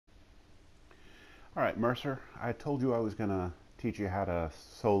All right, Mercer, I told you I was going to teach you how to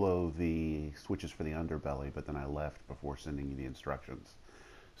solo the switches for the underbelly, but then I left before sending you the instructions.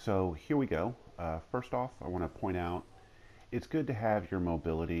 So here we go. First off, I want to point out it's good to have your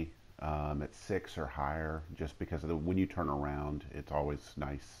mobility at 6 or higher, just because when you turn around, it's always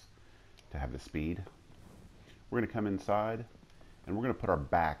nice to have the speed. We're going to come inside, and we're going to put our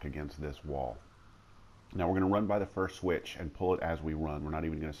back against this wall. Now we're going to run by the first switch and pull it as we run. We're not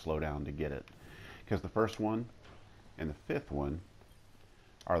even going to slow down to get it, because the first one and the fifth one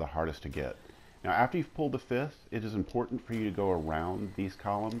are the hardest to get. Now after you've pulled the fifth, it is important for you to go around these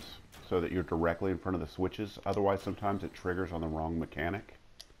columns so that you're directly in front of the switches. Otherwise sometimes it triggers on the wrong mechanic.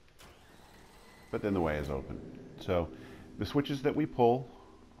 But then the way is open. So the switches that we pull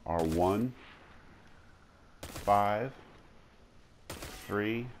are 1, 5,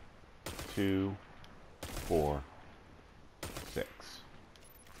 3, 2, 4, 6.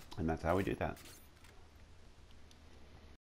 And that's how we do that.